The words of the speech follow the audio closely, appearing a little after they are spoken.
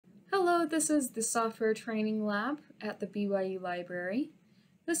Hello, this is the Software Training Lab at the BYU Library.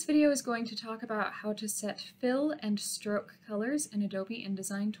 This video is going to talk about how to set fill and stroke colors in Adobe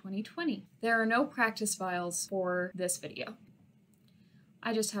InDesign 2020. There are no practice files for this video.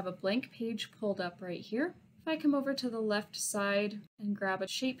 I just have a blank page pulled up right here. If I come over to the left side and grab a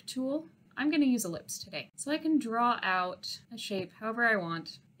shape tool, I'm going to use ellipse today. So I can draw out a shape however I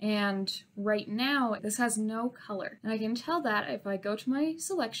want. And right now, this has no color. And I can tell that if I go to my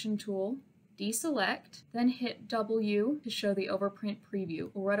selection tool, deselect, then hit W to show the overprint preview,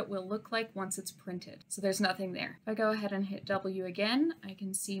 or what it will look like once it's printed. So there's nothing there. If I go ahead and hit W again, I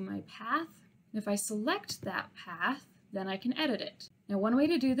can see my path. And if I select that path, then I can edit it. Now, one way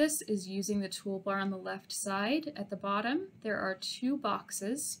to do this is using the toolbar on the left side. At the bottom, there are two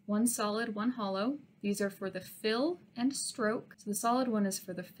boxes, one solid, one hollow. These are for the fill and stroke. So the solid one is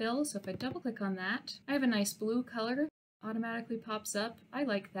for the fill. So if I double click on that, I have a nice blue color. Automatically pops up. I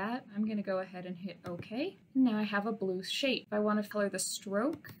like that. I'm going to go ahead and hit OK. And now I have a blue shape. If I want to color the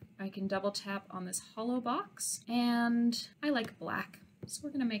stroke, I can double tap on this hollow box. And I like black. So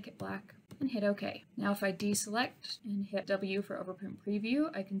we're going to make it black and hit OK. Now if I deselect and hit W for overprint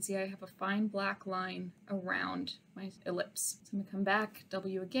preview, I can see I have a fine black line around my ellipse. So I'm going to come back,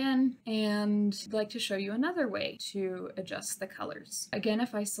 W again, and I'd like to show you another way to adjust the colors. Again,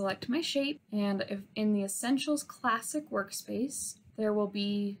 if I select my shape, and if in the Essentials Classic workspace, there will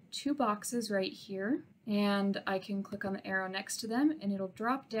be two boxes right here, and I can click on the arrow next to them and it'll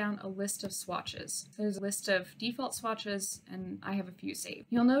drop down a list of swatches. So there's a list of default swatches and I have a few saved.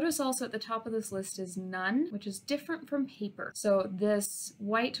 You'll notice also at the top of this list is none, which is different from paper. So this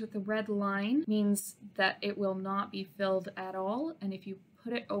white with the red line means that it will not be filled at all, and if you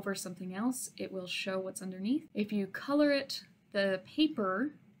put it over something else, it will show what's underneath. If you color it the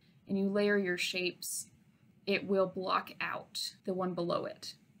paper and you layer your shapes, it will block out the one below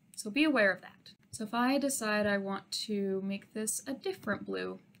it. So be aware of that. So if I decide I want to make this a different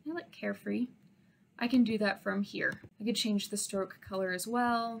blue, I like Carefree, I can do that from here. I could change the stroke color as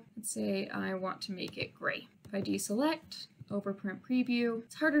well. Let's say I want to make it gray. If I deselect, overprint preview,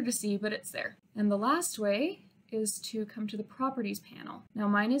 it's harder to see, but it's there. And the last way is to come to the Properties panel. Now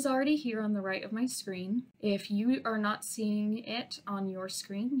mine is already here on the right of my screen. If you are not seeing it on your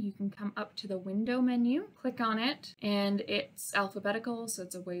screen, you can come up to the Window menu, click on it, and it's alphabetical, so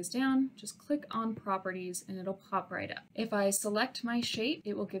it's a ways down. Just click on Properties and it'll pop right up. If I select my shape,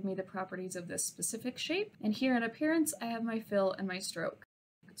 it will give me the properties of this specific shape. And here in Appearance, I have my fill and my stroke.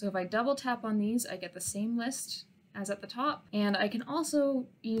 So if I double tap on these, I get the same list as at the top, and I can also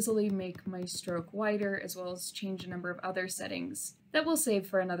easily make my stroke wider as well as change a number of other settings that we'll save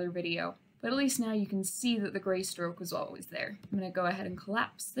for another video. But at least now you can see that the gray stroke was always there. I'm going to go ahead and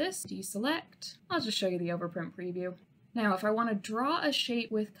collapse this, deselect. I'll just show you the overprint preview. Now if I want to draw a shape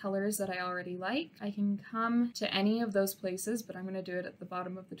with colors that I already like, I can come to any of those places, but I'm going to do it at the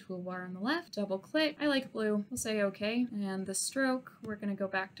bottom of the toolbar on the left. Double click, I like blue, we'll say OK. And the stroke, we're going to go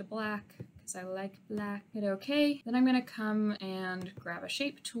back to black, I like black, hit OK. Then I'm going to come and grab a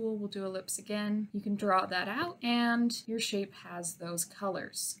shape tool, we'll do ellipse again. You can draw that out and your shape has those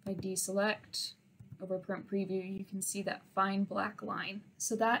colors. If I deselect, overprint preview, you can see that fine black line.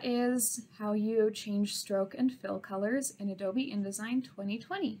 So that is how you change stroke and fill colors in Adobe InDesign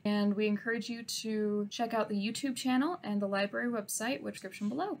 2020. And we encourage you to check out the YouTube channel and the library website, which is in the description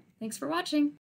below. Thanks for watching!